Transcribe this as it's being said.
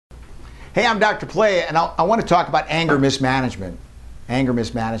Hey, I'm Dr. Pilet, and I want to talk about anger mismanagement. Anger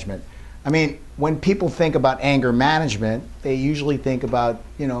mismanagement. I mean, when people think about anger management, they usually think about,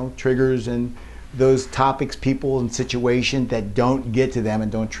 triggers and those topics, people, and situations that don't get to them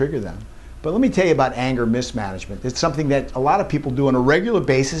and don't trigger them. But let me tell you about anger mismanagement. It's something that a lot of people do on a regular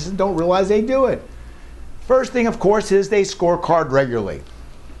basis and don't realize they do it. First thing, of course, is they scorecard regularly.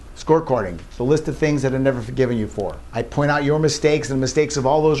 Scorecarding, it's a list of things that I've never forgiven you for. I point out your mistakes and the mistakes of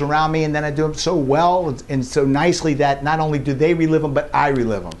all those around me, and then I do them so well and so nicely that not only do they relive them, but I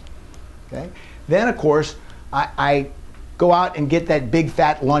relive them. Okay? Then, of course, I go out and get that big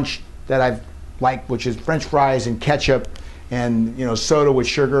fat lunch that I've liked, which is French fries and ketchup and soda with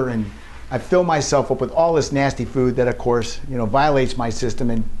sugar, and I fill myself up with all this nasty food that, of course, violates my system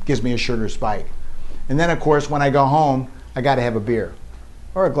and gives me a sugar spike. And then, of course, when I go home, I got to have a beer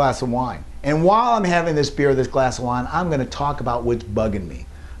or a glass of wine. And while I'm having this beer, this glass of wine, I'm going to talk about what's bugging me.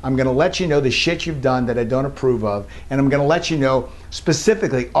 I'm going to let you know the shit you've done that I don't approve of, and I'm going to let you know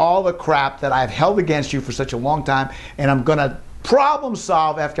specifically all the crap that I've held against you for such a long time, and I'm going to problem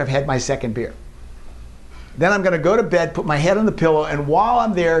solve after I've had my second beer. Then I'm going to go to bed, put my head on the pillow, and while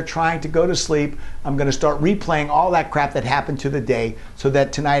I'm there trying to go to sleep, I'm going to start replaying all that crap that happened to the day so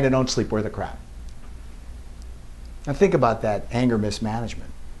that tonight I don't sleep worth a crap. Now think about that anger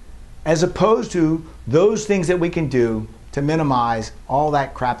mismanagement. As opposed to those things that we can do to minimize all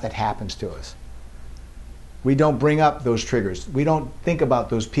that crap that happens to us. We don't bring up those triggers. We don't think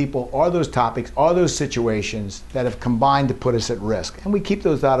about those people or those topics or those situations that have combined to put us at risk. And we keep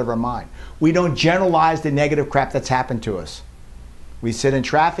those out of our mind. We don't generalize the negative crap that's happened to us. We sit in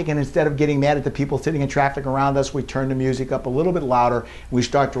traffic, and instead of getting mad at the people sitting in traffic around us, we turn the music up a little bit louder, and we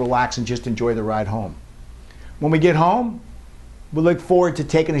start to relax and just enjoy the ride home. When we get home, we look forward to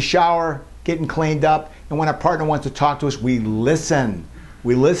taking a shower, getting cleaned up, and when our partner wants to talk to us, we listen.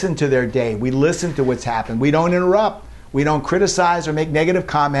 We listen to their day. We listen to what's happened. We don't interrupt. We don't criticize or make negative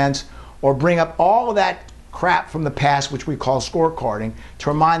comments or bring up all of that crap from the past, which we call scorecarding, to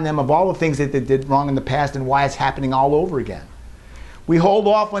remind them of all the things that they did wrong in the past and why it's happening all over again. We hold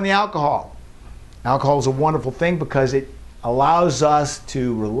off on the alcohol. Alcohol is a wonderful thing because it allows us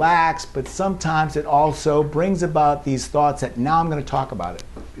to relax, but sometimes it also brings about these thoughts that now I'm going to talk about it.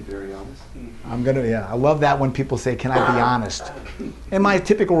 Be very honest. I love that when people say, can I be honest? And my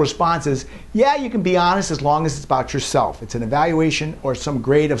typical response is, yeah, you can be honest as long as it's about yourself. It's an evaluation or some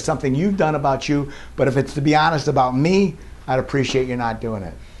grade of something you've done about you, but if it's to be honest about me, I'd appreciate you not doing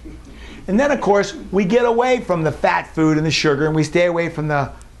it. And then, of course, we get away from the fat food and the sugar, and we stay away from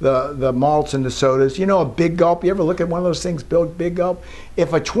the malts and the sodas. A Big Gulp, you ever look at one of those things, Big Gulp?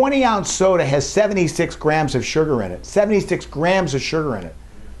 If a 20-ounce soda has 76 grams of sugar in it, 76 grams of sugar in it,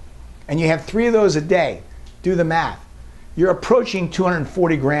 and you have 3 of those a day, do the math. You're approaching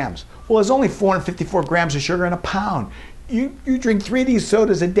 240 grams. Well, there's only 454 grams of sugar in a pound. You drink 3 of these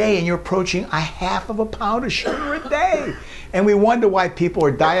sodas a day, and you're approaching a half of a pound of sugar a day. And we wonder why people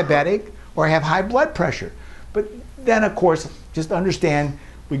are diabetic or have high blood pressure. But then, of course, just understand,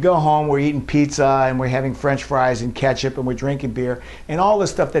 we go home, we're eating pizza, and we're having French fries and ketchup, and we're drinking beer, and all the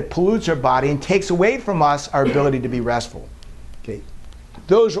stuff that pollutes our body and takes away from us our ability to be restful. Okay?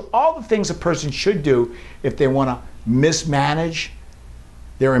 Those are all the things a person should do if they want to mismanage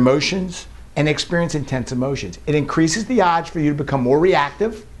their emotions and experience intense emotions. It increases the odds for you to become more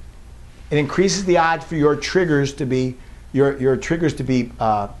reactive. It increases the odds for your triggers to be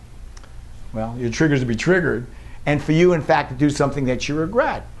triggered, and for you, in fact, to do something that you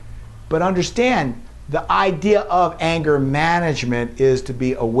regret. But understand, the idea of anger management is to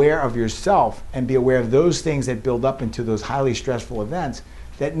be aware of yourself and be aware of those things that build up into those highly stressful events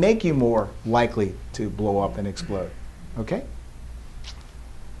that make you more likely to blow up and explode. Okay?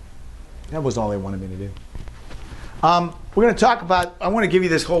 That was all they wanted me to do. We're going to talk about, I want to give you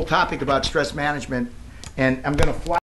this whole topic about stress management, and I'm going to fly